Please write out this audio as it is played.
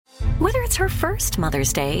Whether it's her first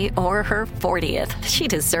Mother's Day or her 40th, she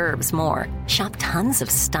deserves more. Shop tons of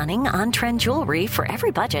stunning on-trend jewelry for every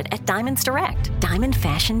budget at Diamonds Direct. Diamond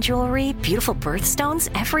fashion jewelry, beautiful birthstones,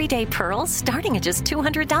 everyday pearls starting at just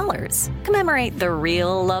 $200. Commemorate the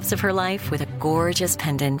real loves of her life with a gorgeous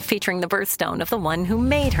pendant featuring the birthstone of the one who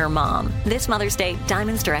made her mom. This Mother's Day,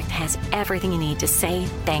 Diamonds Direct has everything you need to say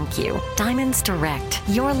thank you. Diamonds Direct.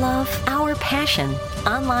 Your love, our passion.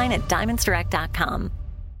 Online at diamondsdirect.com.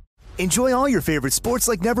 Enjoy all your favorite sports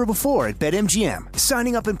like never before at BetMGM.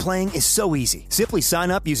 Signing up and playing is so easy. Simply sign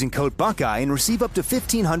up using code Buckeye and receive up to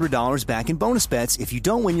 $1,500 back in bonus bets if you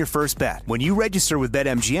don't win your first bet. When you register with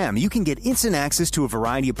BetMGM, you can get instant access to a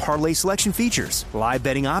variety of parlay selection features, live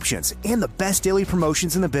betting options, and the best daily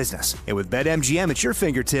promotions in the business. And with BetMGM at your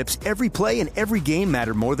fingertips, every play and every game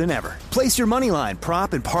matter more than ever. Place your moneyline,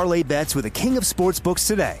 prop, and parlay bets with the king of sportsbooks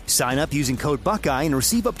today. Sign up using code Buckeye and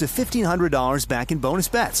receive up to $1,500 back in bonus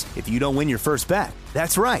bets if you don't win your first bet.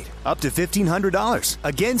 That's right, up to $1,500.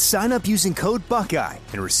 Again, sign up using code Buckeye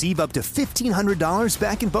and receive up to $1,500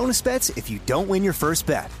 back in bonus bets if you don't win your first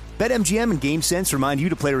bet. BetMGM and GameSense remind you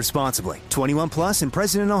to play responsibly. 21 plus and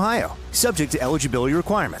present in Ohio. Subject to eligibility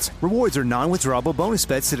requirements. Rewards are non-withdrawable bonus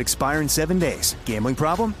bets that expire in 7 days. Gambling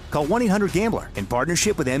problem? Call 1-800-GAMBLER in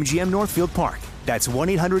partnership with MGM Northfield Park. That's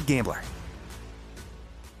 1-800-GAMBLER.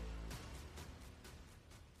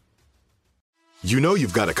 You know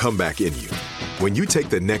you've got a comeback in you. When you take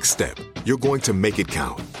the next step, you're going to make it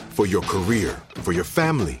count. For your career, for your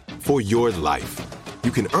family, for your life. You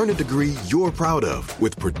can earn a degree you're proud of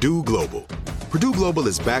with Purdue Global. Purdue Global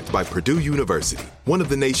is backed by Purdue University, one of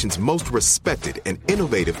the nation's most respected and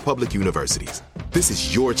innovative public universities. This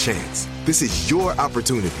is your chance. This is your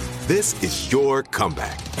opportunity. This is your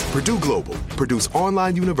comeback. Purdue Global, Purdue's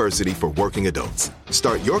online university for working adults.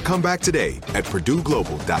 Start your comeback today at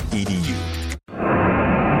purdueglobal.edu.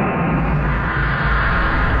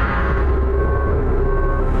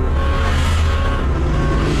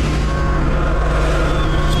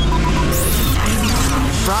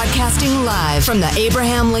 Broadcasting live from the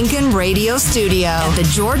Abraham Lincoln Radio Studio at the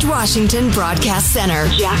George Washington Broadcast Center.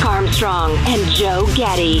 Jack Armstrong and Joe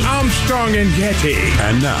Getty. Armstrong and Getty.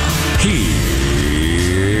 And now, here's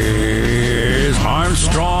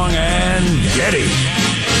Armstrong and Getty.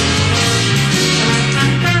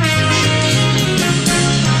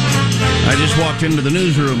 I just walked into the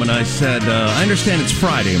newsroom and I said, I understand it's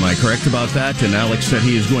Friday. Am I correct about that? And Alex said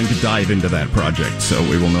he is going to dive into that project. So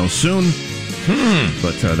we will know soon.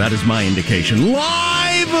 But that is my indication.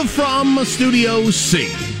 Live from Studio C.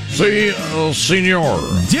 Senor.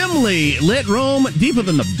 Dimly lit room, deeper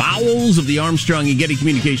than the bowels of the Armstrong and Getty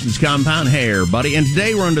Communications compound. Hey, buddy. And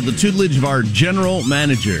today we're under the tutelage of our general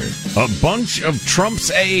manager. A bunch of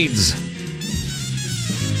Trump's aides.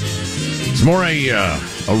 It's more a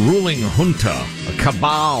ruling junta, a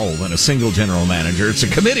cabal, than a single general manager. It's a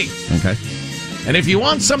committee. Okay. And if you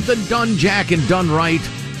want something done, Jack, and done right,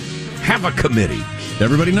 have a committee.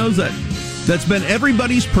 Everybody knows that. That's been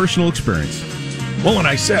everybody's personal experience. Well, and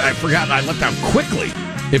I forgot, I left out quickly.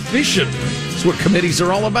 Efficient. That's what committees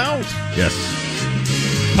are all about. Yes.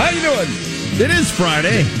 How you doing? It is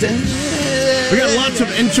Friday. We got lots of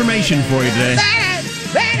information for you today.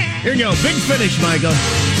 Here you go. Big finish, Michael.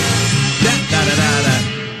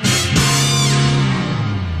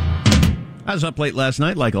 I was up late last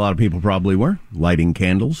night, like a lot of people probably were, lighting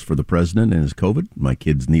candles for the president and his COVID. My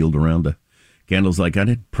kids kneeled around the candles like I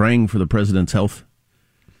did, praying for the president's health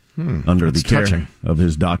under the care of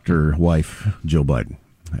his doctor wife, Joe Biden.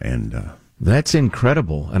 And that's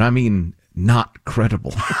incredible. And I mean, not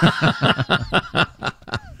credible.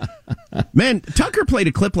 Man, Tucker played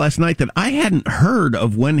a clip last night that I hadn't heard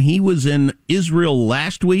of when he was in Israel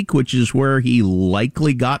last week, which is where he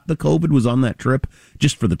likely got the COVID, was on that trip,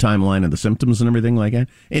 just for the timeline of the symptoms and everything like that.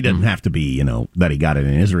 It doesn't have to be, that he got it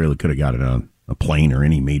in Israel. He could have got it on a plane or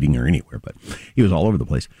any meeting or anywhere, but he was all over the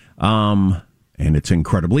place. And it's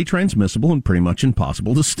incredibly transmissible and pretty much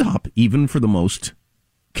impossible to stop, even for the most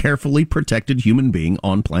carefully protected human being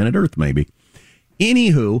on planet Earth, maybe.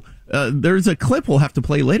 Anywho, there's a clip we'll have to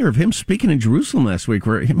play later of him speaking in Jerusalem last week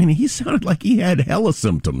where, he sounded like he had hella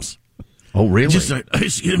symptoms. Oh, really? Just like,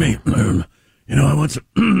 excuse me, I want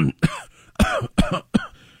some...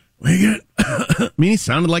 he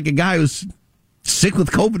sounded like a guy who's sick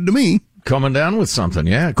with COVID to me. Coming down with something,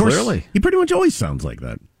 yeah, of course, clearly. He pretty much always sounds like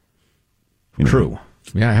that. True.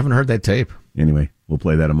 Yeah, I haven't heard that tape. Anyway, we'll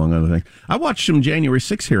play that among other things. I watched some January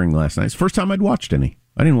 6th hearing last night. It's the first time I'd watched any.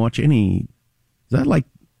 I didn't watch any... Is that like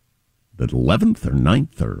the 11th or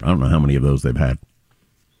 9th? Or I don't know how many of those they've had.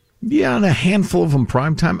 Yeah, and a handful of them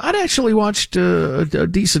primetime. I'd actually watched a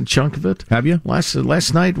decent chunk of it. Have you?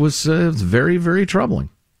 Last night was very, very troubling.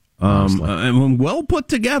 And well put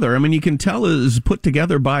together. I mean, you can tell it is put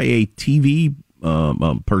together by a TV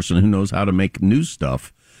person who knows how to make news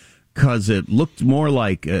stuff, because it looked more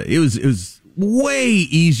like it was way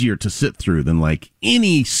easier to sit through than like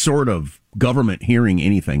any sort of government hearing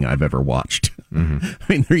anything I've ever watched. Mm-hmm. I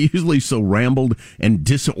mean, they're usually so rambled and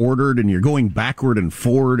disordered, and you're going backward and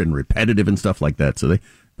forward and repetitive and stuff like that. So they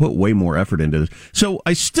put way more effort into this. So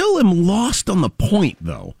I still am lost on the point,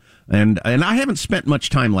 though. And I haven't spent much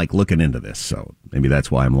time like looking into this, so maybe that's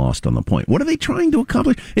why I'm lost on the point. What are they trying to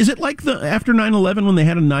accomplish? Is it like after 9/11 when they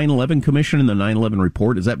had a 9/11 commission and the 9/11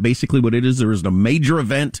 report? Is that basically what it is? There is a major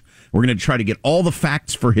event. We're going to try to get all the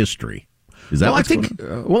facts for history. Is that? Well, I think.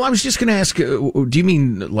 I was just going to ask. Do you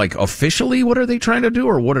mean like officially? What are they trying to do,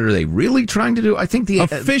 or what are they really trying to do? I think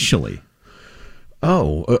officially.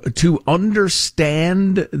 To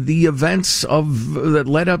understand the events that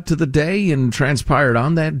led up to the day and transpired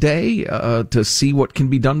on that day, to see what can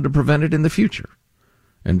be done to prevent it in the future,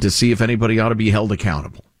 and to see if anybody ought to be held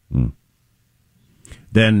accountable.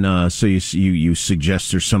 Then, so you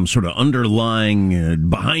suggest there's some sort of underlying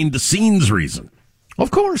behind the scenes reason.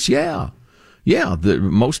 Of course, yeah. Yeah,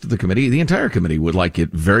 most of the committee, the entire committee, would like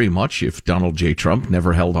it very much if Donald J. Trump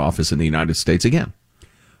never held office in the United States again.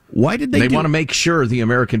 Why did they want to make sure the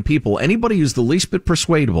American people, anybody who's the least bit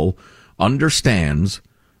persuadable, understands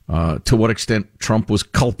to what extent Trump was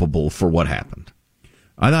culpable for what happened.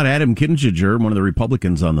 I thought Adam Kinzinger, one of the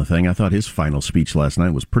Republicans on the thing, I thought his final speech last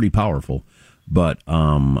night was pretty powerful. But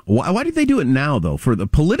why did they do it now, though? For the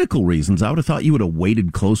political reasons, I would have thought you would have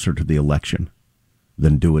waited closer to the election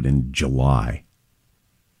than do it in July. I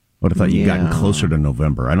would have thought you'd gotten closer to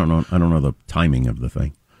November. I don't know the timing of the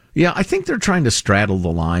thing. Yeah, I think they're trying to straddle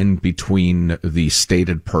the line between the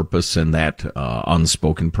stated purpose and that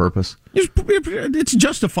unspoken purpose. It's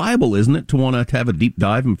justifiable, isn't it, to want to have a deep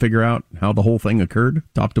dive and figure out how the whole thing occurred,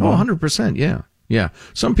 top to bottom? 100%, yeah. Yeah.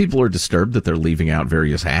 Some people are disturbed that they're leaving out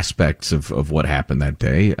various aspects of what happened that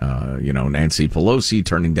day. Nancy Pelosi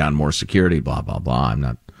turning down more security, blah, blah, blah.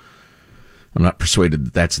 I'm not persuaded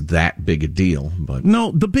that that's that big a deal. But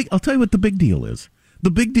no, I'll tell you what the big deal is. The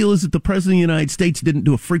big deal is that the President of the United States didn't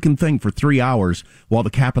do a freaking thing for 3 hours while the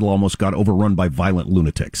Capitol almost got overrun by violent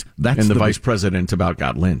lunatics. And the Vice President about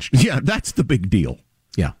got lynched. Yeah, that's the big deal.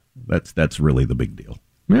 Yeah. That's really the big deal.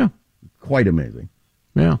 Yeah. Quite amazing.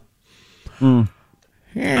 Yeah. I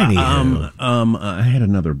had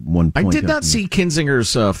another one point. I did not see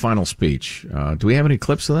Kinzinger's final speech. Do we have any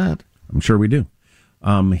clips of that? I'm sure we do.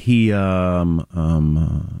 He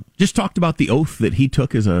just talked about the oath that he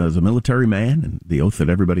took as a military man, and the oath that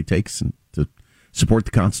everybody takes to support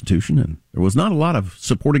the Constitution. And there was not a lot of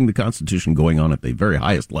supporting the Constitution going on at the very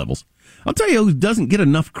highest levels. I'll tell you who doesn't get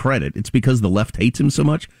enough credit. It's because the left hates him so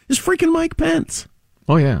much. Is freaking Mike Pence.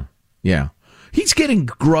 Oh, yeah. Yeah. He's getting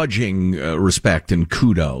grudging respect and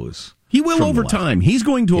kudos. He will over time. He's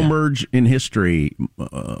going to emerge in history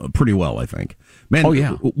pretty well, I think.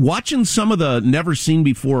 Man, watching some of the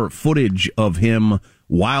never-seen-before footage of him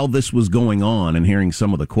while this was going on and hearing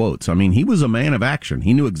some of the quotes, I mean, he was a man of action.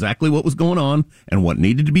 He knew exactly what was going on and what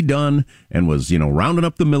needed to be done, and was, rounding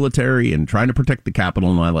up the military and trying to protect the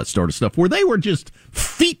Capitol and all that sort of stuff, where they were just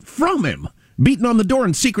feet from him, beating on the door,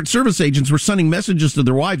 and Secret Service agents were sending messages to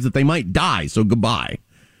their wives that they might die, so goodbye.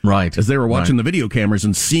 Right. As they were watching the video cameras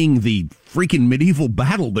and seeing the freaking medieval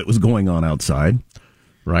battle that was going on outside.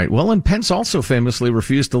 Right. Well, and Pence also famously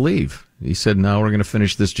refused to leave. He said, no, we're going to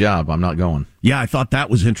finish this job. I'm not going. Yeah, I thought that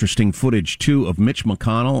was interesting footage, too, of Mitch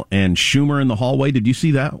McConnell and Schumer in the hallway. Did you see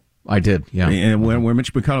that? I did, yeah. And where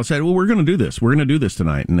Mitch McConnell said, well, we're going to do this. We're going to do this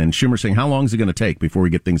tonight. And then Schumer saying, how long is it going to take before we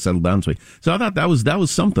get things settled down? So I thought that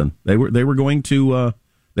was something. They were going to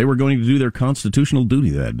do their constitutional duty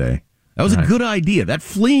that day. That was a good idea. That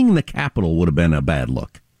fleeing the Capitol would have been a bad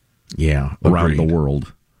look. Yeah, around the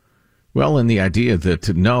world. Well, and the idea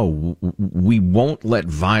that, no, we won't let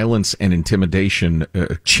violence and intimidation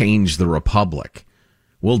change the republic.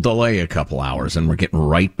 We'll delay a couple hours and we're getting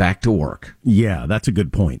right back to work. Yeah, that's a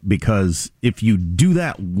good point. Because if you do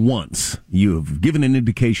that once, you've given an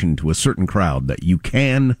indication to a certain crowd that you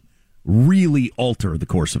can really alter the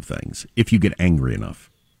course of things if you get angry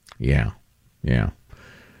enough. Yeah, yeah.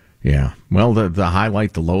 Yeah. Well, the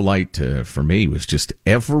highlight, the lowlight for me was just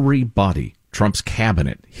everybody, Trump's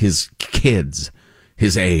cabinet, his kids,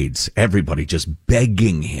 his aides, everybody just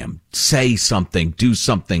begging him, say something, do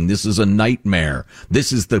something. This is a nightmare.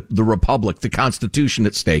 This is the republic, the Constitution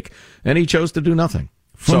at stake. And he chose to do nothing.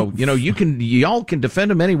 So, y'all can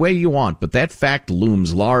defend him any way you want, but that fact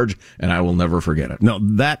looms large, and I will never forget it. No,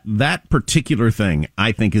 that particular thing,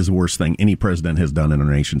 I think, is the worst thing any president has done in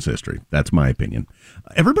our nation's history. That's my opinion.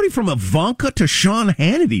 Everybody from Ivanka to Sean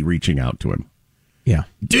Hannity reaching out to him. Yeah.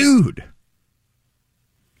 Dude.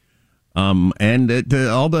 All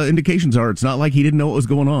the indications are it's not like he didn't know what was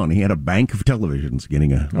going on. He had a bank of televisions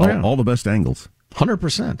getting all the best angles.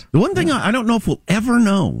 100%. The one thing I don't know if we'll ever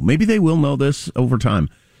know, maybe they will know this over time,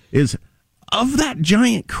 is of that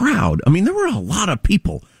giant crowd. I mean, there were a lot of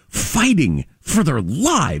people fighting for their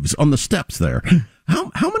lives on the steps there.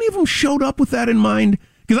 How many of them showed up with that in mind?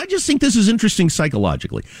 Because I just think this is interesting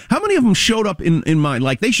psychologically. How many of them showed up in mind,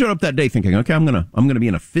 like they showed up that day thinking, okay, I'm gonna be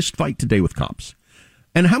in a fist fight today with cops.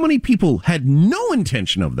 And how many people had no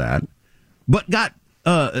intention of that, but got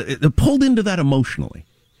pulled into that emotionally?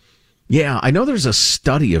 Yeah, I know there's a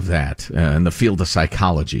study of that in the field of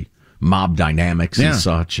psychology, mob dynamics and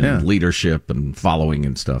such, and leadership and following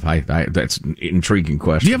and stuff. That's an intriguing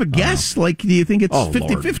question. Do you have a guess? Do you think it's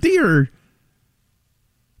 50-50 or?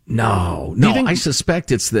 No. I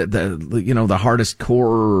suspect it's the hardest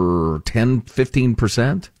core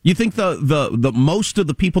 10-15%. You think the most of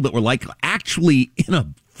the people that were like actually in a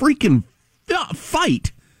freaking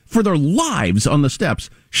fight for their lives on the steps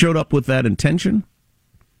showed up with that intention?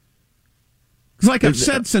 Because like I've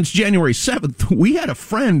said since January 7th, we had a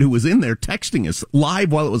friend who was in there texting us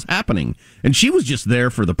live while it was happening, and she was just there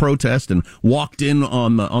for the protest and walked in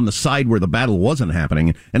on the side where the battle wasn't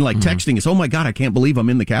happening and texting us, oh my God, I can't believe I'm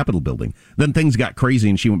in the Capitol building. Then things got crazy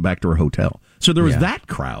and she went back to her hotel. So there was that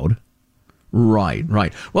crowd. Right.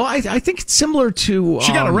 Well, I think it's similar to...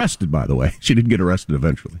 She got arrested, by the way. She didn't get arrested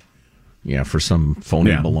eventually. Yeah, for some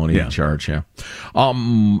phony baloney charge, what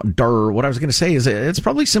I was going to say is it's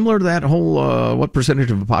probably similar to that whole what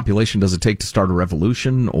percentage of the population does it take to start a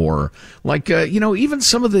revolution, or even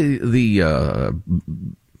some of the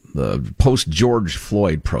post-George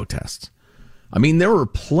Floyd protests. I mean, there were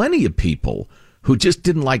plenty of people who just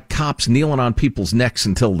didn't like cops kneeling on people's necks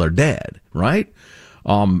until they're dead, right?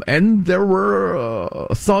 And there were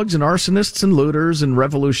thugs and arsonists and looters and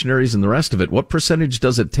revolutionaries and the rest of it. What percentage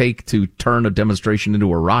does it take to turn a demonstration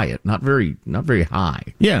into a riot? Not very high.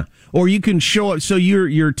 Yeah. Or you can show up. So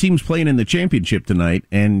your team's playing in the championship tonight,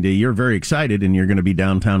 and you're very excited, and you're going to be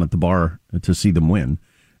downtown at the bar to see them win.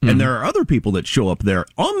 And there are other people that show up there.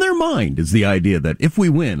 On their mind is the idea that if we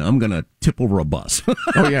win, I'm going to tip over a bus.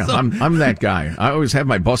 Oh, yeah. So, I'm that guy. I always have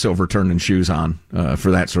my bus overturning shoes on for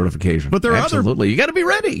that sort of occasion. But there are absolutely. You got to be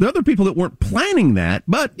ready. There are other people that weren't planning that.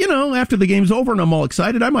 But, after the game's over and I'm all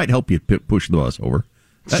excited, I might help you push the bus over.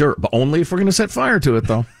 Sure, but only if we're going to set fire to it,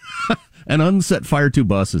 though. An unset fire to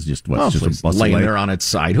bus is just a bus laying there on its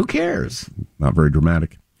side. Who cares? Not very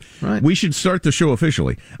dramatic. Right. We should start the show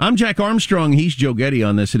officially. I'm Jack Armstrong. He's Joe Getty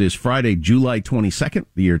on this. It is Friday, July 22nd,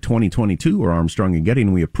 the year 2022. We're Armstrong and Getty,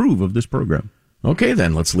 and we approve of this program. Okay,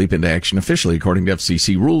 then, let's leap into action officially according to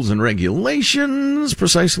FCC rules and regulations,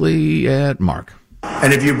 precisely at Mark.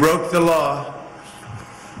 And if you broke the law,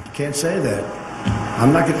 you can't say that.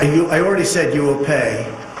 I'm not going to. I already said you will pay.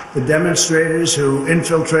 The demonstrators who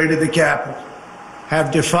infiltrated the Capitol have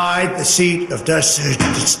defied the seat of dust.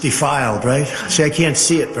 It's defiled, right? See, I can't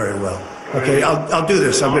see it very well. Okay, I'll do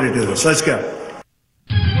this. I'm going to do this. Let's go.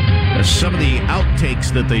 Some of the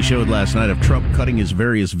outtakes that they showed last night of Trump cutting his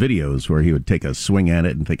various videos where he would take a swing at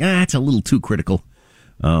it and think, it's a little too critical.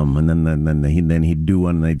 And then he'd do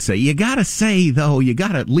one and they'd say, you got to say, though, you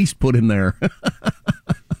got to at least put in there.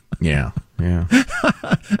 Yeah.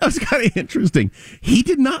 That was kind of interesting. He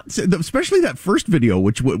did not, especially that first video,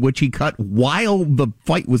 which he cut while the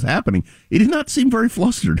fight was happening. He did not seem very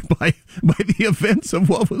flustered by the events of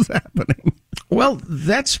what was happening. Well,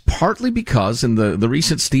 that's partly because in the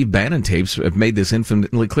recent Steve Bannon tapes have made this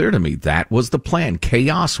infinitely clear to me. That was the plan.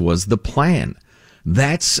 Chaos was the plan.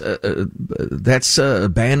 That's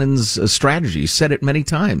Bannon's strategy. He said it many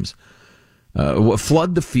times.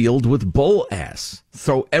 Flood the field with bull ass.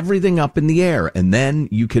 Throw everything up in the air, and then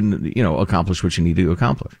you can, accomplish what you need to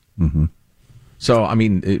accomplish. Mm-hmm. So, I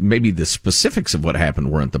mean, maybe the specifics of what happened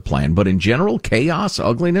weren't the plan, but in general, chaos,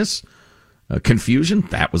 ugliness, confusion,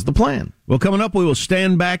 that was the plan. Well, coming up, we will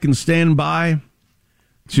stand back and stand by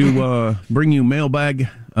to bring you mailbag.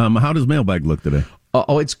 How does mailbag look today?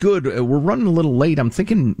 It's good. We're running a little late. I'm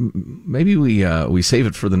thinking maybe we save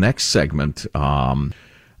it for the next segment.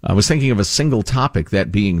 I was thinking of a single topic,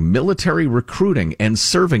 that being military recruiting and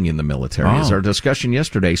serving in the military. As our discussion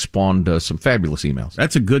yesterday spawned some fabulous emails.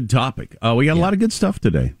 That's a good topic. We got a lot of good stuff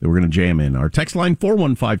today that we're going to jam in. Our text line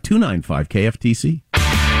 415-295-KFTC.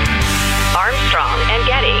 Armstrong and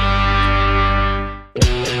Getty.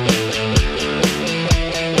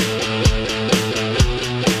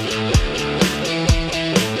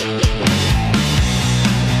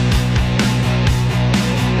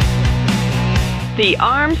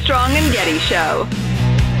 Armstrong and Getty Show.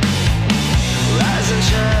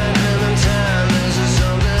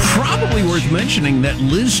 Probably worth mentioning that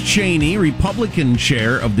Liz Cheney, Republican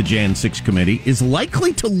chair of the Jan 6 committee, is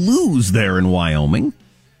likely to lose there in Wyoming.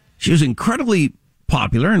 She was incredibly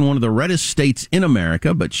popular in one of the reddest states in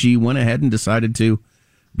America, but she went ahead and decided to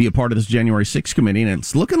be a part of this January 6 committee, and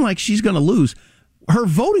it's looking like she's going to lose. Her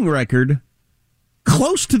voting record,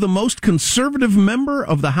 close to the most conservative member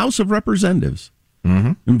of the House of Representatives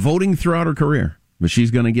in voting throughout her career. But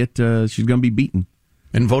she's going to be beaten.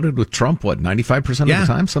 And voted with Trump, 95% of the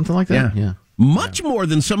time? Something like that? Yeah. Much more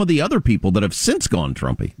than some of the other people that have since gone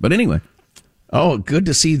Trumpy. But anyway. Oh, good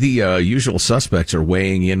to see the usual suspects are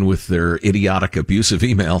weighing in with their idiotic, abusive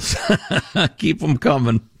emails. Keep them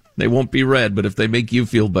coming. They won't be read, but if they make you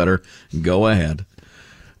feel better, go ahead.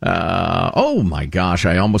 Oh my gosh!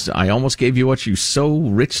 I almost gave you what you so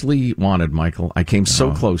richly wanted, Michael. I came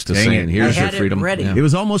so close to saying, "Here's your freedom." Ready. Yeah. It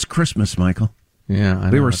was almost Christmas, Michael. Yeah,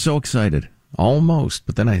 we were so excited. Almost,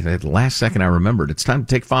 but then at the last second I remembered. It's time to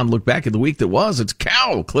take a fond look back at the week that was. It's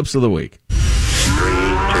Cow Clips of the Week. 3, 2,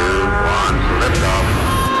 1, lift off.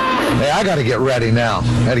 Hey, I got to get ready now.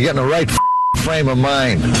 I got to get in the right frame of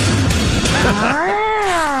mind.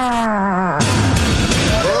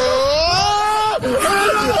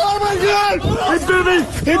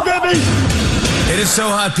 Hey, baby! It is so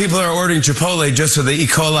hot, people are ordering Chipotle just so the E.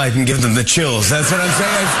 coli can give them the chills. That's what I'm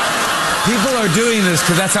saying. People are doing this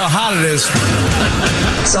because that's how hot it is.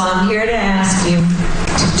 So I'm here to ask you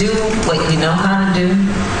to do what you know how to do,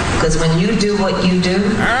 because when you do what you do...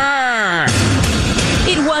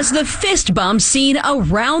 It was the fist bump seen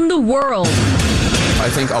around the world. I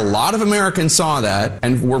think a lot of Americans saw that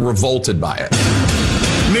and were revolted by it.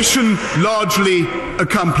 Mission largely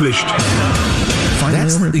accomplished.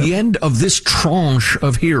 That's the end of this tranche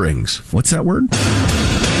of hearings. What's that word?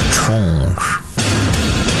 Tranche.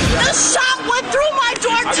 The shot went through my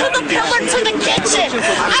door to the pillar to the kitchen.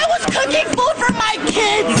 I was cooking food for my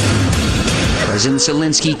kids. President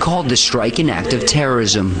Zelensky called the strike an act of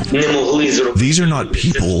terrorism. These are not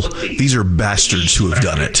people. These are bastards who have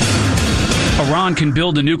done it. Iran can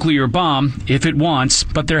build a nuclear bomb if it wants,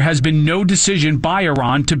 but there has been no decision by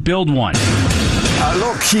Iran to build one.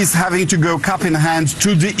 Look, he's having to go cup in hand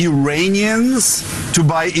to the Iranians to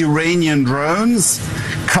buy Iranian drones.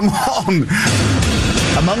 Come on.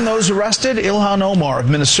 Among those arrested, Ilhan Omar of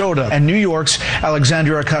Minnesota and New York's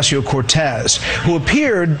Alexandria Ocasio-Cortez, who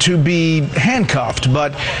appeared to be handcuffed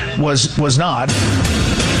but was not.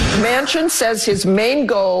 Manchin says his main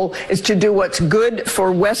goal is to do what's good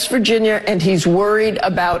for West Virginia, and he's worried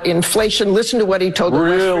about inflation. Listen to what he told the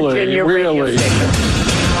West Virginia radio station.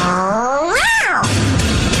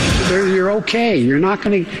 You're okay. You're not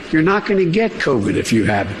going to get COVID if you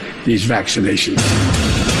have these vaccinations.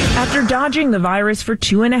 After dodging the virus for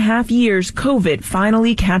 2.5 years, COVID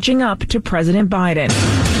finally catching up to President Biden.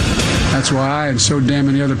 That's why I and so damn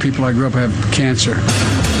many other people I grew up have cancer.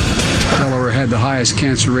 Delaware had the highest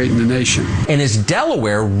cancer rate in the nation. And is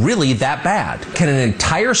Delaware really that bad? Can an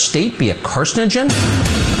entire state be a carcinogen?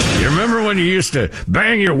 You remember when you used to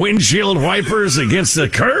bang your windshield wipers against the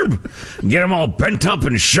curb? Get them all bent up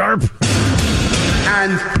and sharp?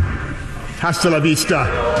 And hasta la vista,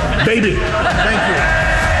 baby. Thank you.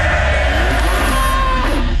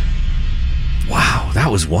 Wow,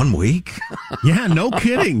 that was 1 week? Yeah, no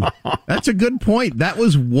kidding. That's a good point. That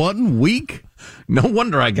was 1 week? No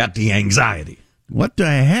wonder I got the anxiety. What the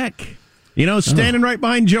heck? You know, standing right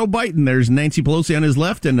behind Joe Biden, there's Nancy Pelosi on his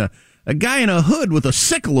left and a guy in a hood with a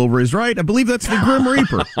sickle over his right. I believe that's the Grim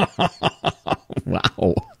Reaper.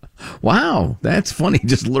 Wow, that's funny,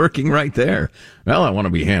 just lurking right there. Well, I want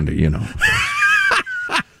to be handy, you know.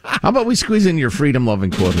 How about we squeeze in your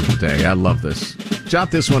freedom-loving quote of the day? I love this.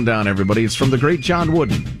 Jot this one down, everybody. It's from the great John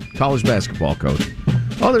Wooden, college basketball coach.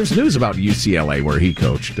 Oh, there's news about UCLA where he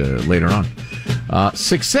coached later on.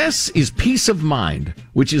 Success is peace of mind,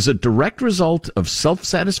 which is a direct result of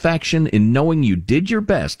self-satisfaction in knowing you did your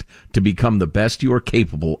best to become the best you are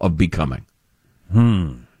capable of becoming.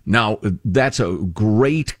 Now, that's a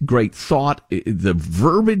great, great thought. The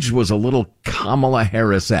verbiage was a little Kamala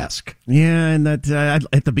Harris-esque. Yeah, and that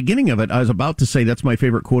at the beginning of it, I was about to say that's my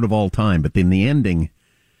favorite quote of all time, but then the ending,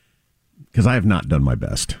 because I have not done my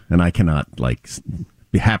best, and I cannot,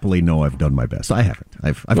 happily know I've done my best. I haven't.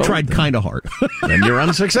 I've tried kind of hard. Then you're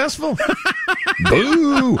unsuccessful.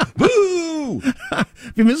 Boo! Boo!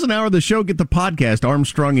 If you miss an hour of the show, get the podcast,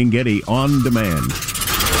 Armstrong and Getty, on demand.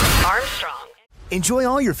 Armstrong. Enjoy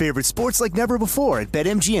all your favorite sports like never before at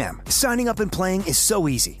BetMGM. Signing up and playing is so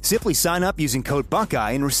easy. Simply sign up using code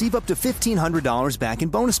Buckeye and receive up to $1,500 back in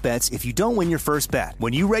bonus bets if you don't win your first bet.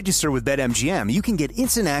 When you register with BetMGM, you can get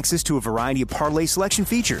instant access to a variety of parlay selection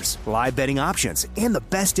features, live betting options, and the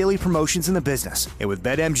best daily promotions in the business. And with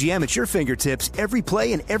BetMGM at your fingertips, every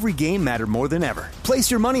play and every game matter more than ever.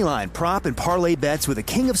 Place your moneyline, prop, and parlay bets with the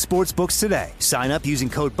king of sportsbooks today. Sign up using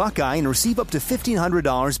code Buckeye and receive up to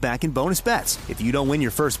 $1,500 back in bonus bets if you don't win your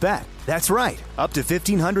first bet. That's right, up to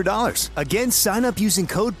 $1,500. Again, sign up using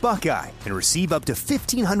code Buckeye and receive up to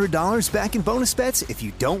 $1,500 back in bonus bets if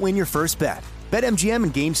you don't win your first bet. BetMGM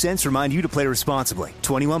and GameSense remind you to play responsibly.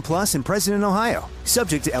 21 plus and present in Ohio.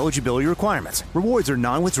 Subject to eligibility requirements. Rewards are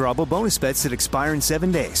non-withdrawable bonus bets that expire in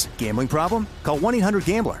 7 days. Gambling problem? Call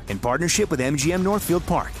 1-800-GAMBLER in partnership with MGM Northfield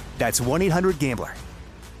Park. That's 1-800-GAMBLER.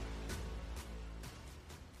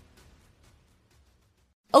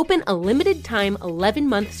 Open a limited-time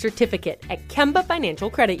 11-month certificate at Kemba Financial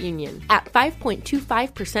Credit Union. At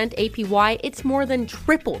 5.25% APY, it's more than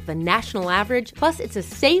triple the national average, plus it's a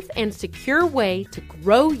safe and secure way to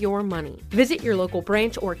grow your money. Visit your local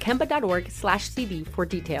branch or kemba.org/cb for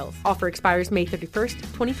details. Offer expires May 31st,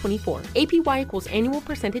 2024. APY equals annual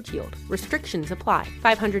percentage yield. Restrictions apply.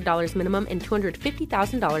 $500 minimum and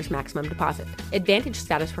 $250,000 maximum deposit. Advantage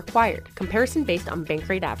status required. Comparison based on bank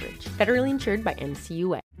rate average. Federally insured by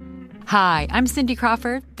NCUA. Hi, I'm Cindy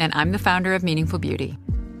Crawford, and I'm the founder of Meaningful Beauty.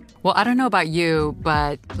 Well, I don't know about you,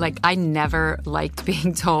 but, I never liked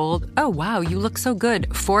being told, oh, wow, you look so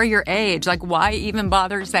good for your age. Why even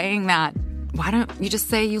bother saying that? Why don't you just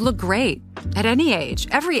say you look great at any age,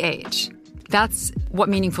 every age? That's what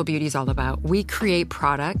Meaningful Beauty is all about. We create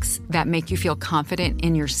products that make you feel confident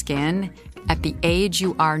in your skin at the age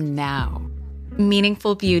you are now.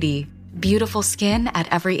 Meaningful Beauty. Beautiful skin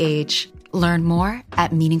at every age. Learn more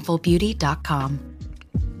at meaningfulbeauty.com.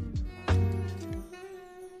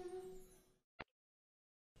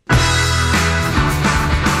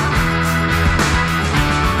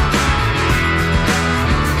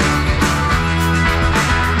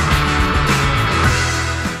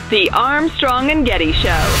 The Armstrong and Getty Show.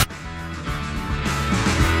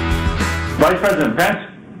 Vice President Pence,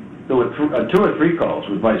 there were 2 or 3 calls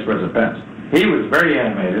with Vice President Pence. He was very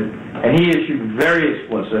animated, and he issued very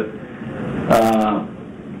explicit,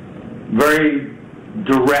 very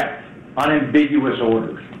direct, unambiguous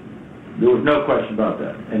orders. There was no question about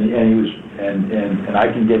that, and he was, and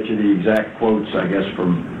I can get you the exact quotes, I guess,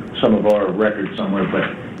 from some of our records somewhere.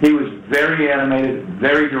 But he was very animated,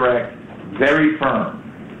 very direct, very firm,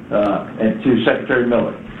 and to Secretary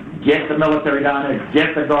Miller, get the military down here,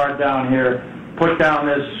 get the Guard down here, put down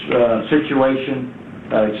this situation,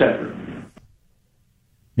 etc.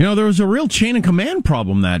 You know, there was a real chain of command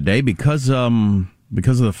problem that day because of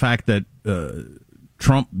the fact that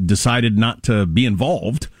Trump decided not to be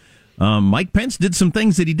involved. Mike Pence did some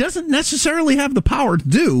things that he doesn't necessarily have the power to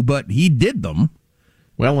do, but he did them.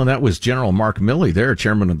 Well, and that was General Mark Milley there,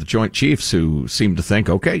 chairman of the Joint Chiefs, who seemed to think,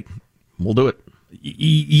 okay, we'll do it.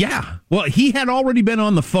 Yeah. Well, he had already been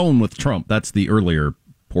on the phone with Trump. That's the earlier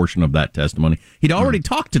portion of that testimony. He'd already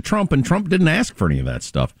talked to Trump, and Trump didn't ask for any of that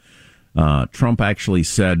stuff. Trump actually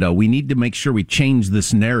said, we need to make sure we change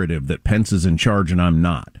this narrative that Pence is in charge and I'm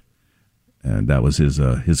not. And that was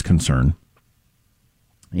his concern.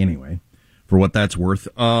 Anyway, for what that's worth,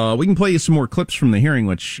 we can play you some more clips from the hearing,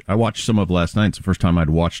 which I watched some of last night. It's the first time I'd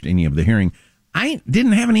watched any of the hearing. I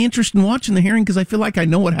didn't have any interest in watching the hearing because I feel like I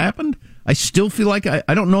know what happened. I still feel like I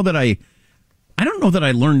don't know that I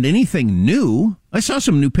learned anything new. I saw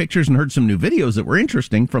some new pictures and heard some new videos that were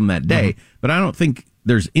interesting from that day, but I don't think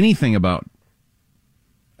there's anything about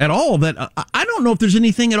at all that I don't know if there's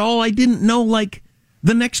anything at all I didn't know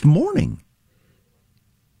the next morning.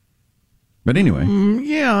 But anyway.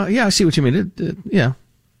 Yeah, I see what you mean. Yeah.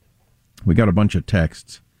 We got a bunch of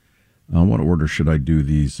texts. What order should I do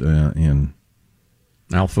these in?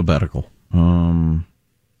 Alphabetical.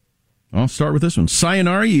 I'll start with this one.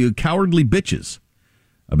 Sayonara, you cowardly bitches.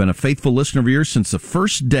 I've been a faithful listener of yours since the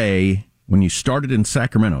first day when you started in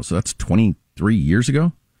Sacramento. So that's 23 years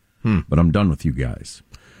ago. But I'm done with you guys.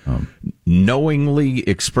 Knowingly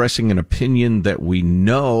expressing an opinion that we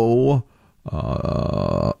know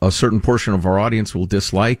a certain portion of our audience will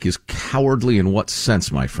dislike is cowardly in what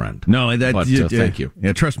sense, my friend? No, thank you.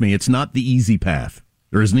 Yeah, trust me, it's not the easy path.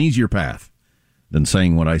 There is an easier path than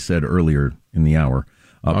saying what I said earlier in the hour.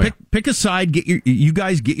 Pick a side. You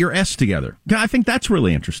guys get your S together. I think that's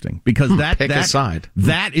really interesting because a side.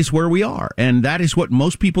 That is where we are, and that is what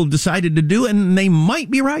most people decided to do, and they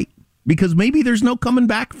might be right because maybe there's no coming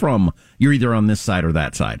back from you're either on this side or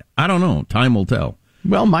that side. I don't know. Time will tell.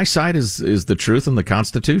 Well, my side is the truth and the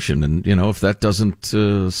Constitution. And, if that doesn't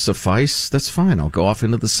suffice, that's fine. I'll go off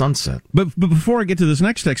into the sunset. But before I get to this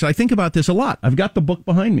next text, I think about this a lot. I've got the book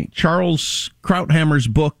behind me. Charles Krauthammer's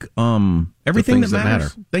book, Everything That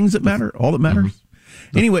Matters. Things That Matter. All That Matters.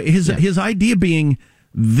 Mm-hmm. Anyway, his idea being,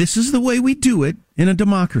 this is the way we do it in a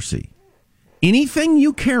democracy. Anything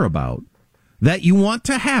you care about that you want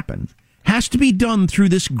to happen has to be done through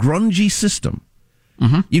this grungy system.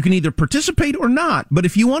 Mm-hmm. You can either participate or not, but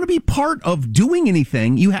if you want to be part of doing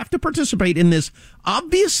anything, you have to participate in this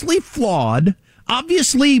obviously flawed,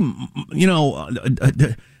 obviously,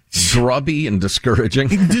 grubby and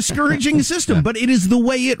discouraging system, but it is the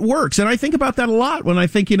way it works. And I think about that a lot when I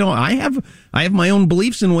think, I have my own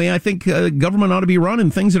beliefs in the way I think government ought to be run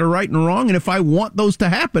and things that are right and wrong. And if I want those to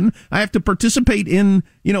happen, I have to participate in,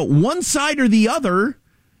 one side or the other.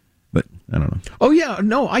 But I don't know. Oh, yeah.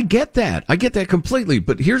 No, I get that. I get that completely.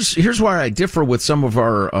 But here's where I differ with some of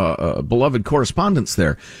our beloved correspondents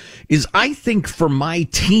there, is I think for my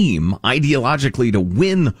team, ideologically, to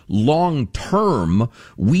win long term,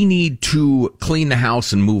 we need to clean the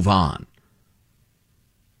house and move on.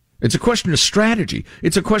 It's a question of strategy.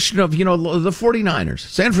 It's a question of, the 49ers,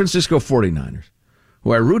 San Francisco 49ers,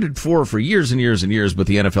 who I rooted for years and years and years, but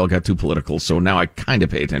the NFL got too political, so now I kind of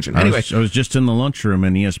pay attention. Anyway, I was just in the lunchroom,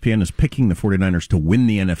 and ESPN is picking the 49ers to win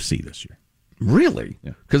the NFC this year. Really?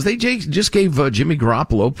 Because they just gave Jimmy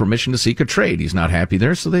Garoppolo permission to seek a trade. He's not happy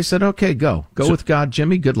there, so they said, okay, go with God,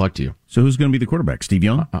 Jimmy. Good luck to you. So who's going to be the quarterback? Steve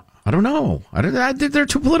Young? I don't know. They're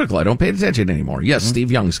too political. I don't pay attention anymore. Yes,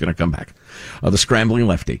 Steve Young's going to come back. The scrambling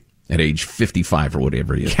lefty at age 55 or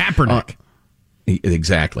whatever he is. Kaepernick.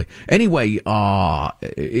 Exactly. Anyway,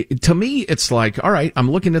 to me, it's like, all right, I'm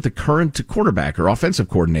looking at the current quarterback or offensive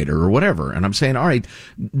coordinator or whatever, and I'm saying, all right,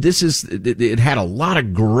 it had a lot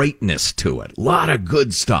of greatness to it, a lot of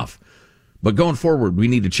good stuff. But going forward, we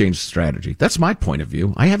need to change the strategy. That's my point of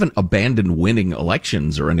view. I haven't abandoned winning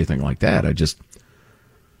elections or anything like that. I just...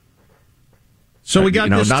 So we got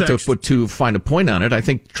this not text. to put too fine a point on it. I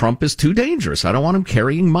think Trump is too dangerous. I don't want him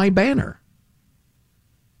carrying my banner.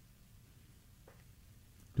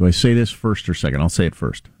 Do I say this first or second? I'll say it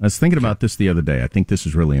first. I was thinking about this the other day. I think this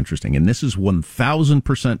is really interesting. And this is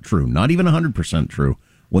 1,000% true. Not even 100% true.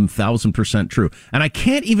 1,000% true. And I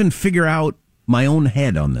can't even figure out my own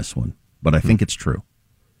head on this one, but I think it's true.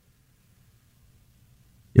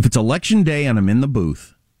 If it's election day and I'm in the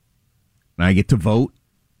booth and I get to vote,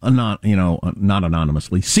 not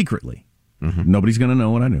anonymously, secretly, nobody's going to know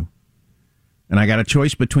what I do. And I got a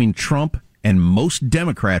choice between Trump and most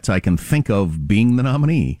Democrats I can think of being the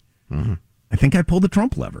nominee. I think I pull the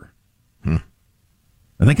Trump lever. I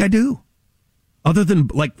think I do. Other than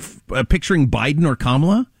picturing Biden or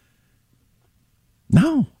Kamala?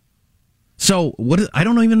 No. So I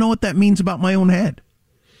don't even know what that means about my own head.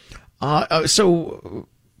 I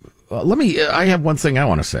have one thing I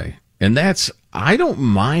want to say, and that's, I don't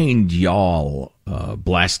mind y'all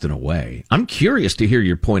blasting away. I'm curious to hear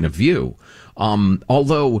your point of view.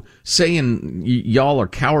 Although saying y'all are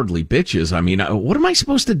cowardly bitches, I mean, what am I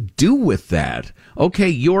supposed to do with that? Okay,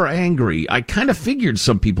 you're angry. I kind of figured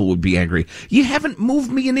some people would be angry. You haven't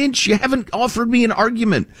moved me an inch. You haven't offered me an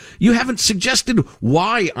argument. You haven't suggested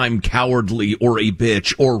why I'm cowardly or a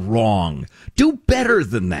bitch or wrong. Do better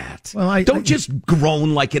than that. Well, don't just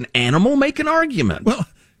groan like an animal. Make an argument. Well,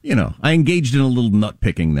 I engaged in a little nut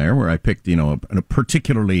picking there, where I picked, a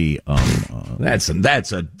particularly.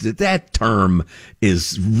 That term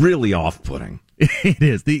is really off-putting. It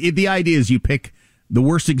is. The idea is you pick the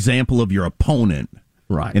worst example of your opponent,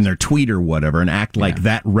 right, in their tweet or whatever, and act like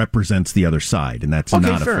that represents the other side, and that's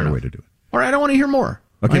not a fair way to do it. All right, I want to hear more.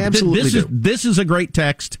 Okay, I absolutely do. This is a great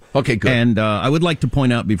text. Okay, good. And I would like to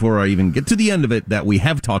point out before I even get to the end of it that we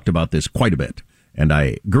have talked about this quite a bit. And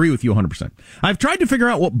I agree with you 100%. I've tried to figure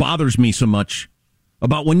out what bothers me so much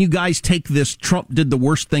about when you guys take this Trump did the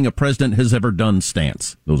worst thing a president has ever done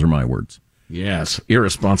stance. Those are my words. Yes,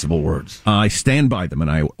 irresponsible words. I stand by them,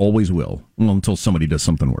 and I always will, until somebody does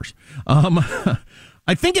something worse.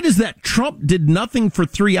 I think it is that Trump did nothing for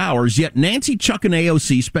 3 hours, yet Nancy, Chuck, and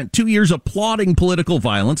AOC spent 2 years applauding political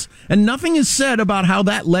violence, and nothing is said about how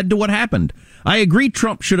that led to what happened. I agree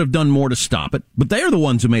Trump should have done more to stop it, but they are the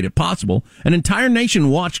ones who made it possible. An entire nation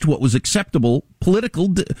watched what was acceptable political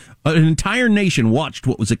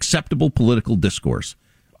discourse.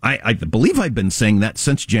 I believe I've been saying that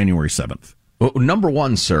since January 7th. Well, number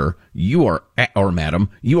one, sir, madam,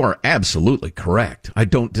 you are absolutely correct. I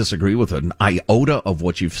don't disagree with an iota of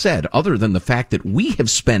what you've said, other than the fact that we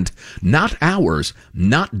have spent not hours,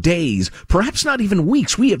 not days, perhaps not even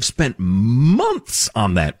weeks. We have spent months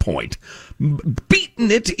on that point,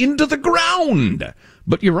 beaten it into the ground.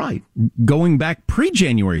 But you're right. Going back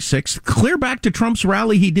pre-January 6th, clear back to Trump's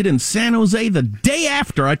rally he did in San Jose the day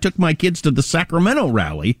after I took my kids to the Sacramento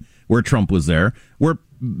rally, where Trump was there, where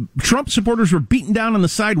Trump supporters were beaten down on the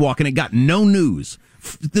sidewalk and it got no news.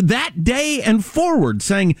 That day and forward,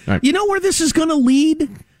 saying, you know where this is going to lead?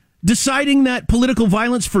 Deciding that political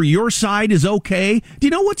violence for your side is okay. Do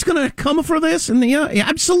you know what's going to come for this? And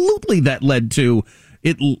absolutely, that led to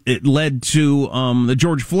it led to the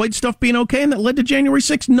George Floyd stuff being okay, and that led to January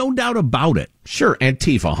 6th, no doubt about it. Sure,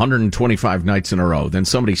 Antifa, 125 nights in a row. Then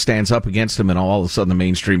somebody stands up against them, and all of a sudden the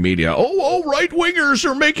mainstream media, right-wingers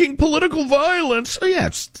are making political violence. Yeah,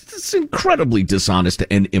 it's incredibly dishonest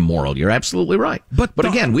and immoral. You're absolutely right. But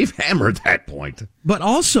again, we've hammered that point. But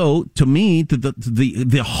also, to me,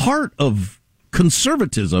 the heart of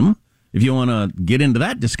conservatism, if you want to get into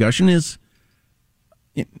that discussion, is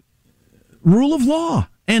rule of law.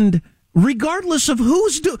 And regardless of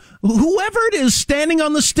whoever it is standing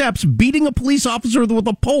on the steps beating a police officer with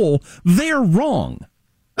a pole, they're wrong.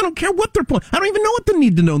 I don't care what their point. I don't even know what they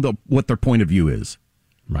need to know what their point of view is.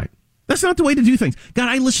 Right. That's not the way to do things. God,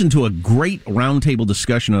 I listened to a great roundtable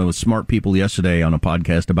discussion of smart people yesterday on a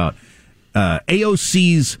podcast about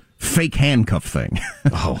AOC's fake handcuff thing.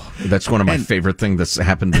 Oh, that's one of my favorite things that's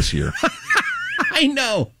happened this year. I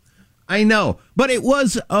know. But it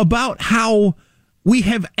was about how we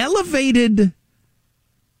have elevated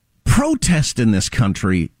protest in this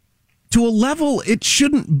country to a level it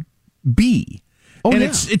shouldn't be. Oh, and yeah.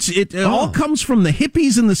 it all comes from the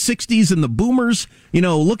hippies in the 60s and the boomers,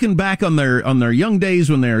 looking back on their young days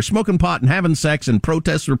when they're smoking pot and having sex, and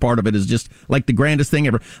protests were part of it, is just like the grandest thing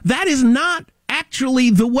ever. That is not actually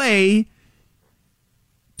the way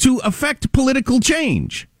to affect political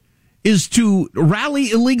change, is to rally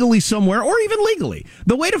illegally somewhere, or even legally.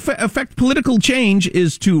 The way to affect political change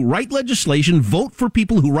is to write legislation, vote for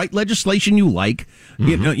people who write legislation you like,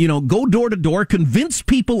 go door to door, convince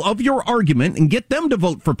people of your argument, and get them to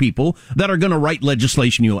vote for people that are going to write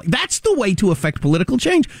legislation you like. That's the way to affect political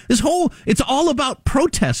change. It's all about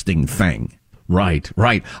protesting thing. Right.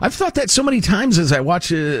 I've thought that so many times as I watch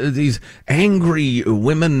these angry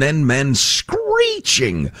women and men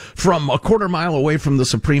screeching from a quarter mile away from the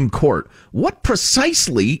Supreme Court. What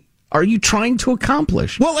precisely are you trying to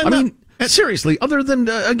accomplish? Well, seriously, other than,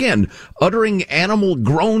 again, uttering animal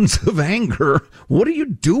groans of anger, what are you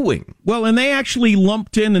doing? Well, and they actually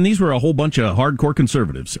lumped in, and these were a whole bunch of hardcore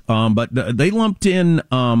conservatives, but they lumped in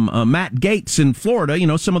Matt Gaetz in Florida,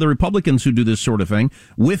 some of the Republicans who do this sort of thing,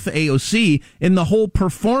 with AOC in the whole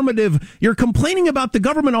performative, you're complaining about the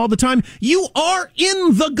government all the time. You are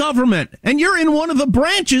in the government, and you're in one of the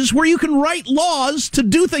branches where you can write laws to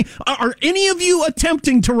do things. Are any of you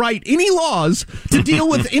attempting to write any laws to deal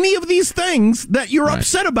with any of these things that you're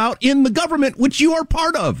upset about in the government, which you are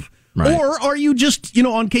part of? Right. Or are you just,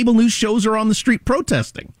 on cable news shows or on the street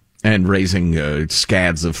protesting? And raising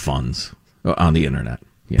scads of funds on the internet.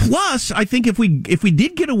 Yeah. Plus, I think if we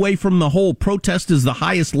did get away from the whole protest is the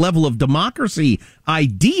highest level of democracy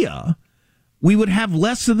idea, we would have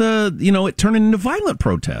less of the, it turning into violent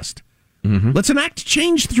protest. Mm-hmm. Let's enact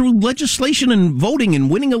change through legislation and voting and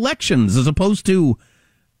winning elections, as opposed to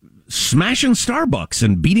smashing Starbucks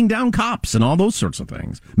and beating down cops and all those sorts of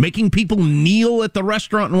things. Making people kneel at the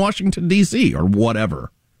restaurant in Washington, D.C. or whatever.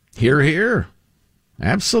 Hear.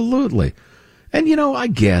 Absolutely. And,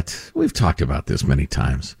 we've talked about this many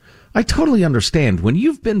times. I totally understand when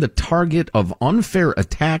you've been the target of unfair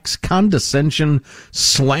attacks, condescension,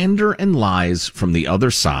 slander, and lies from the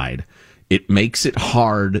other side, it makes it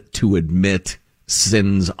hard to admit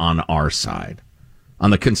sins on our side,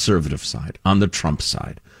 on the conservative side, on the Trump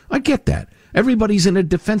side. I get that. Everybody's in a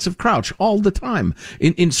defensive crouch all the time.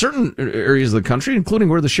 In certain areas of the country, including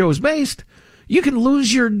where the show is based, you can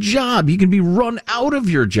lose your job. You can be run out of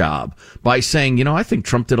your job by saying, I think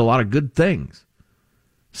Trump did a lot of good things.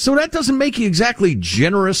 So that doesn't make you exactly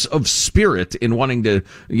generous of spirit in wanting to,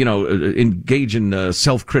 engage in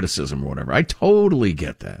self-criticism or whatever. I totally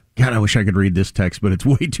get that. God, I wish I could read this text, but it's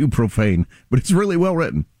way too profane. But it's really well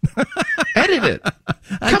written. Edit it.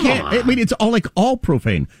 Come on. I mean, it's all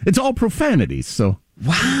profane. It's all profanities. So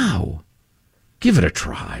wow, give it a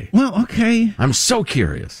try. Well, okay. I'm so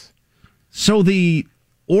curious. So the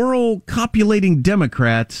oral copulating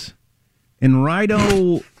Democrats and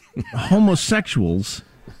rhino homosexuals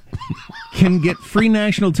can get free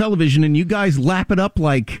national television, and you guys lap it up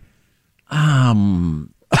like,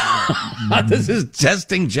 this is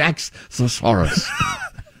testing Jack's thesaurus.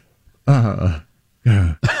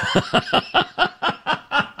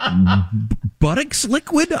 Buttocks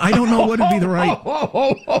liquid? I don't know what would be the right.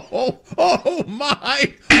 Oh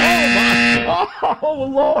my! Oh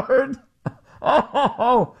Lord!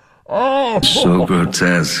 So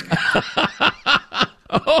grotesque.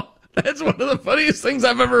 Oh, that's one of the funniest things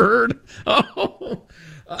I've ever heard.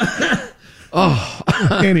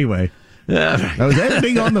 Anyway, I was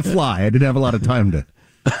editing on the fly. I didn't have a lot of time to.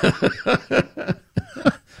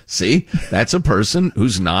 See, that's a person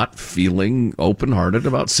who's not feeling open-hearted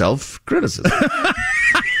about self-criticism.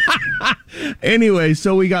 Anyway,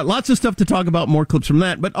 so we got lots of stuff to talk about, more clips from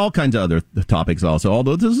that, but all kinds of other topics also,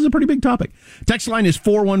 although this is a pretty big topic. Text line is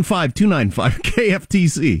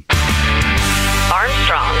 415-295-KFTC.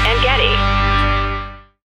 Armstrong and Getty.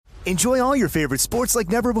 Enjoy all your favorite sports like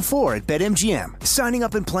never before at BetMGM. Signing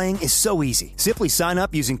up and playing is so easy. Simply sign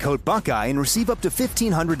up using code Buckeye and receive up to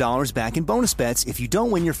 $1,500 back in bonus bets if you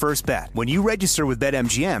don't win your first bet. When you register with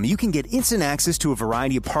BetMGM, you can get instant access to a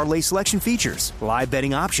variety of parlay selection features, live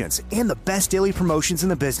betting options, and the best daily promotions in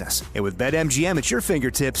the business. And with BetMGM at your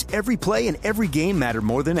fingertips, every play and every game matter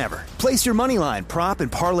more than ever. Place your moneyline, prop,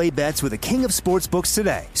 and parlay bets with the king of sportsbooks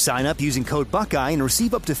today. Sign up using code Buckeye and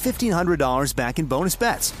receive up to $1,500 back in bonus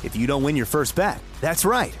bets if you don't win your first bet. That's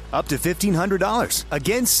right, up to $1,500.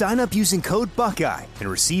 Again, sign up using code Buckeye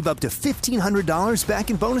and receive up to $1,500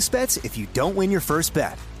 back in bonus bets if you don't win your first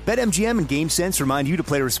bet. BetMGM and GameSense remind you to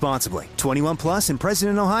play responsibly. 21 plus and present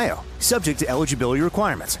in Ohio. Subject to eligibility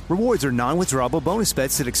requirements. Rewards are non-withdrawable bonus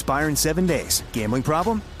bets that expire in 7 days. Gambling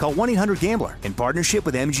problem? Call 1-800-GAMBLER in partnership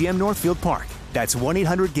with MGM Northfield Park. That's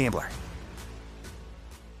 1-800-GAMBLER.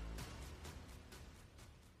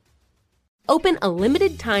 Open a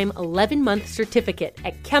limited-time 11-month certificate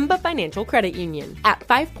at Kemba Financial Credit Union. At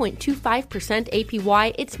 5.25%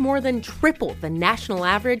 APY, it's more than triple the national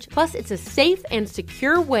average, plus it's a safe and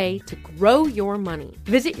secure way to grow your money.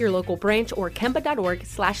 Visit your local branch or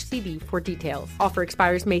kemba.org/CD for details. Offer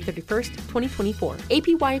expires May 31st, 2024.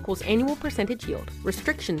 APY equals annual percentage yield.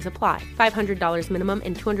 Restrictions apply. $500 minimum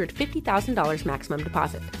and $250,000 maximum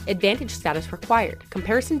deposit. Advantage status required.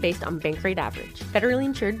 Comparison based on bank rate average. Federally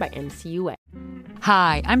insured by NCUA.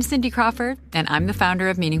 Hi, I'm Cindy Crawford, and I'm the founder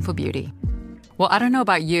of Meaningful Beauty. Well, I don't know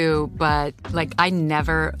about you, but, I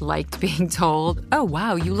never liked being told, oh,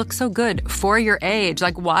 wow, you look so good for your age.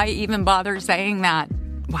 Why even bother saying that?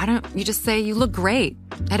 Why don't you just say you look great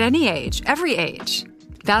at any age, every age?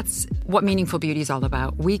 That's what Meaningful Beauty is all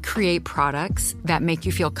about. We create products that make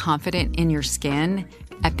you feel confident in your skin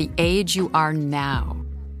at the age you are now.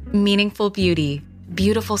 Meaningful Beauty.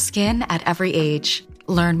 Beautiful skin at every age.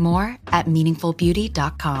 Learn more at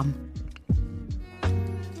meaningfulbeauty.com.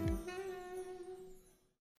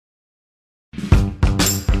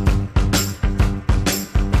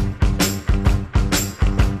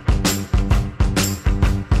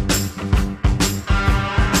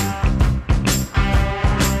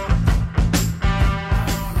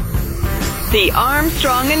 The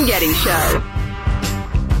Armstrong and Getty Show.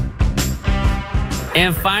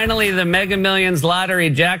 And finally, the Mega Millions lottery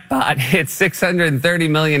jackpot hit $630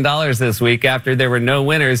 million this week after there were no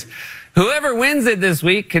winners. Whoever wins it this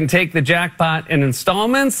week can take the jackpot in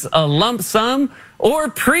installments, a lump sum, or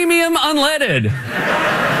premium unleaded.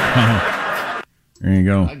 There you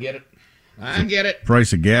go. I get it.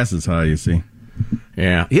 Price of gas is high, you see.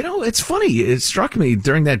 Yeah. It's funny. It struck me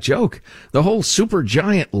during that joke, the whole super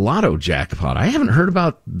giant lotto jackpot. I haven't heard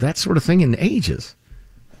about that sort of thing in ages.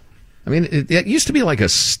 I mean, it used to be like a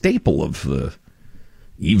staple of the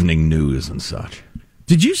evening news and such.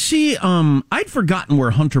 Did you see, I'd forgotten where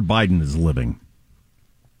Hunter Biden is living.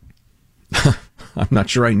 I'm not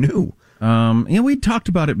sure I knew. We talked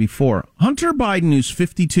about it before. Hunter Biden, who's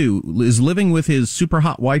 52, is living with his super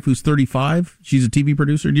hot wife, who's 35. She's a TV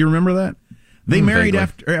producer. Do you remember that? They married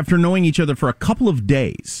after knowing each other for a couple of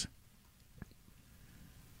days.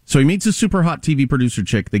 So he meets a super hot TV producer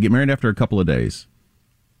chick. They get married after a couple of days.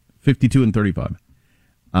 52 and 35.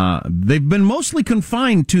 They've been mostly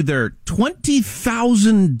confined to their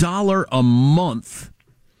 $20,000 a month.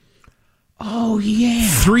 Oh, yeah.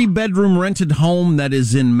 3-bedroom rented home that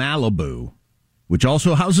is in Malibu, which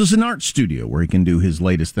also houses an art studio where he can do his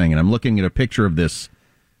latest thing. And I'm looking at a picture of this.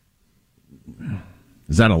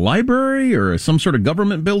 Is that a library or some sort of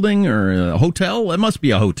government building or a hotel? It must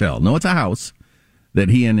be a hotel. No, it's a house that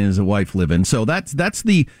he and his wife live in. So that's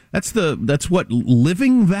what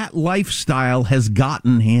living that lifestyle has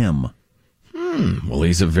gotten him. Well,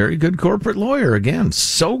 he's a very good corporate lawyer. Again,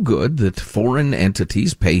 so good that foreign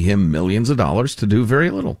entities pay him millions of dollars to do very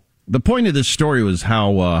little. The point of this story was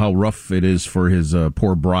how rough it is for his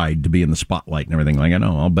poor bride to be in the spotlight and everything. I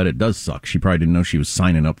know, I'll bet it does suck. She probably didn't know she was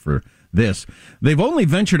signing up for this. They've only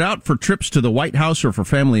ventured out for trips to the White House or for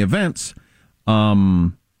family events.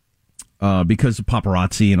 Because of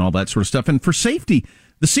paparazzi and all that sort of stuff. And for safety,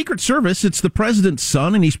 The Secret Service, it's the president's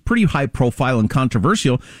son, and he's pretty high profile and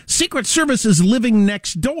controversial. Secret Service is living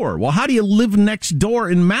next door. Well, how do you live next door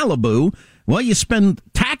in Malibu? Well,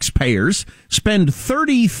 taxpayers spend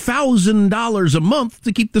 $30,000 a month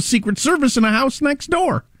to keep the Secret Service in a house next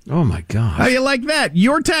door. Oh, my gosh. How do you like that?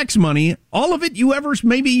 Your tax money, all of it you ever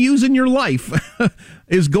maybe use in your life,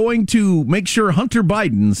 is going to make sure Hunter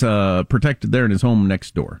Biden's protected there in his home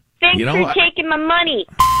next door. Thanks for taking my money,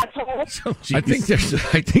 asshole. I think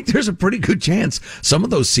there's a pretty good chance some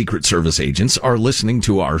of those Secret Service agents are listening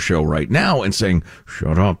to our show right now and saying,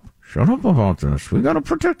 shut up about this. We got to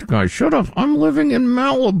protect the guy. Shut up. I'm living in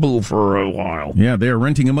Malibu for a while. Yeah, they're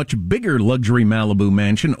renting a much bigger luxury Malibu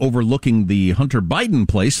mansion overlooking the Hunter Biden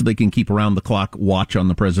place so they can keep around-the-clock watch on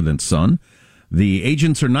the president's son. The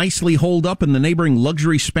agents are nicely holed up in the neighboring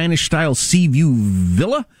luxury Spanish-style Seaview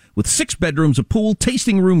villa with 6 bedrooms, a pool,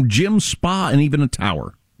 tasting room, gym, spa, and even a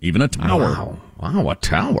tower. Wow, a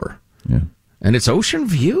tower. Yeah. And it's ocean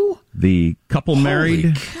view? The couple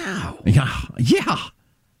married... Holy cow. Yeah.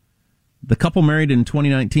 The couple married in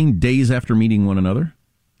 2019, days after meeting one another.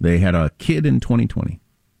 They had a kid in 2020.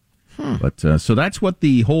 But so that's what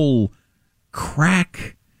the whole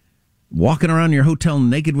crack, walking around your hotel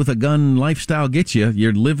naked with a gun lifestyle gets you.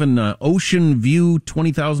 You're living ocean view,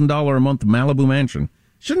 $20,000 a month Malibu mansion.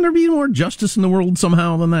 Shouldn't there be more justice in the world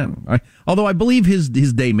somehow than that? Although I believe his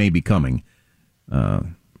day may be coming.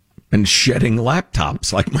 And shedding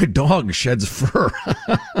laptops like my dog sheds fur.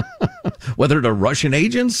 Whether to Russian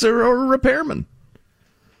agents or repairmen.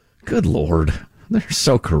 Good Lord. They're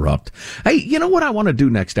so corrupt. Hey, you know what I want to do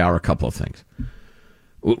next hour? A couple of things.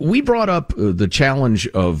 We brought up the challenge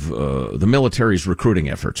of the military's recruiting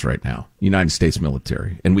efforts right now, United States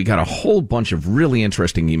military. And we got a whole bunch of really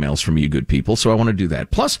interesting emails from you good people, so I want to do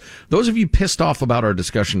that. Plus, those of you pissed off about our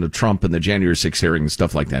discussion of Trump and the January 6th hearing and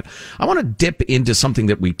stuff like that, I want to dip into something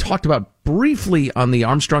that we talked about briefly on the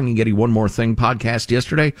Armstrong and Getty One More Thing podcast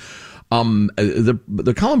yesterday.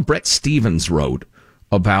 The column Brett Stevens wrote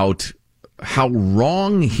about how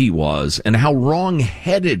wrong he was and how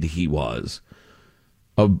wrong-headed he was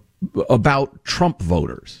about Trump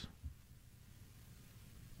voters.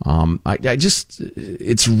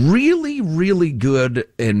 It's really, really good,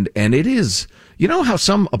 and it is. You know how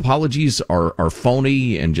some apologies are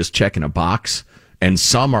phony and just checking a box, and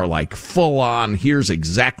some are like full on. Here's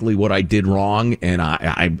exactly what I did wrong, and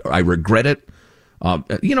I regret it.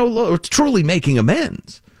 Truly making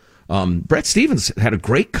amends. Brett Stevens had a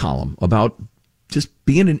great column about just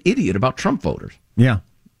being an idiot about Trump voters. Yeah.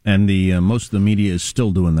 And most of the media is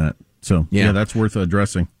still doing that. So, yeah, that's worth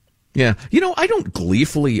addressing. Yeah. I don't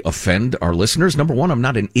gleefully offend our listeners. Number one, I'm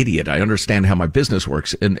not an idiot. I understand how my business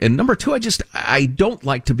works. And number two, I don't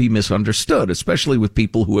like to be misunderstood, especially with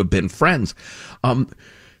people who have been friends.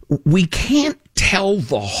 We can't tell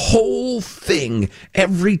the whole thing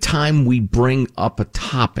every time we bring up a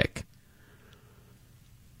topic.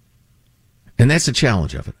 And that's the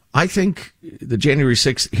challenge of it. I think the January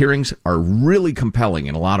 6th hearings are really compelling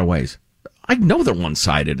in a lot of ways. I know they're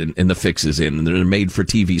one-sided and the fix is in, and they're made for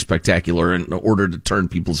TV spectacular in order to turn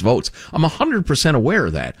people's votes. I'm 100% aware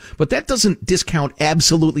of that. But that doesn't discount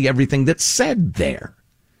absolutely everything that's said there.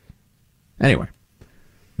 Anyway.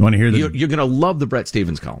 You want to hear You're going to love the Brett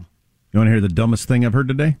Stevens column. You want to hear the dumbest thing I've heard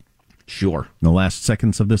today? Sure. In the last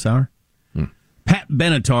seconds of this hour? Pat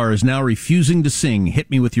Benatar is now refusing to sing Hit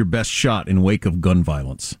Me With Your Best Shot in wake of gun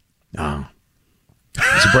violence. Oh.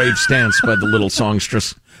 It's a brave stance by the little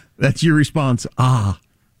songstress. That's your response.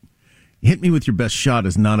 Hit Me With Your Best Shot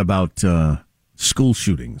is not about school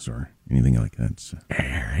shootings or anything like that.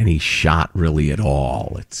 Any shot really at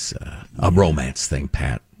all. It's a romance thing,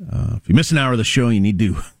 Pat. If you miss an hour of the show, you need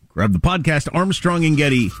to grab the podcast Armstrong and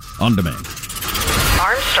Getty on demand.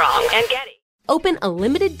 Armstrong and Getty. Open a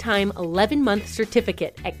limited-time 11-month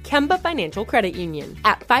certificate at Kemba Financial Credit Union.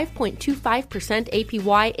 At 5.25%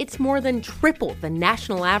 APY, it's more than triple the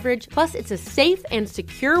national average, plus it's a safe and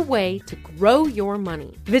secure way to grow your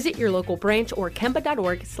money. Visit your local branch or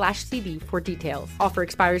kemba.org/CD for details. Offer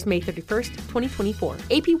expires May 31st, 2024.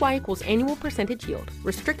 APY equals annual percentage yield.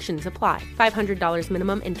 Restrictions apply. $500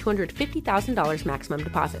 minimum and $250,000 maximum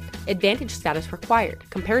deposit. Advantage status required.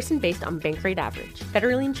 Comparison based on bank rate average.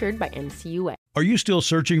 Federally insured by NCUA. Are you still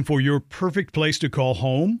searching for your perfect place to call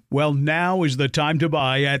home? Well, now is the time to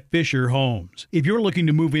buy at Fisher Homes. If you're looking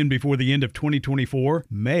to move in before the end of 2024,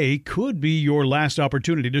 May could be your last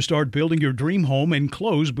opportunity to start building your dream home and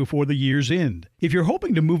close before the year's end. If you're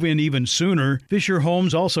hoping to move in even sooner, Fisher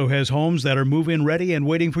Homes also has homes that are move-in ready and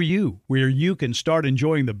waiting for you, where you can start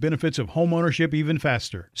enjoying the benefits of homeownership even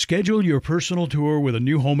faster. Schedule your personal tour with a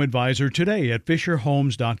new home advisor today at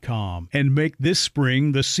FisherHomes.com and make this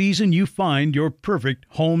spring the season you find your perfect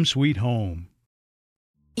home sweet home.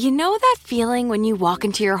 You know that feeling when you walk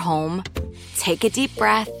into your home, take a deep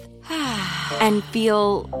breath, and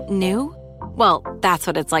feel new? Well, that's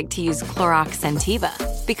what it's like to use Clorox Scentiva.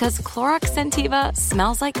 Because Clorox Scentiva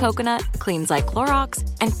smells like coconut, cleans like Clorox,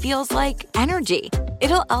 and feels like energy.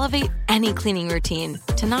 It'll elevate any cleaning routine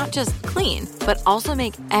to not just clean, but also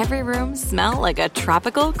make every room smell like a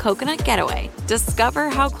tropical coconut getaway. Discover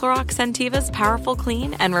how Clorox Scentiva's powerful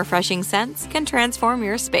clean and refreshing scents can transform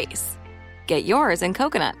your space. Get yours in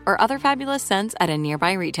coconut or other fabulous scents at a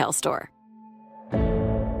nearby retail store.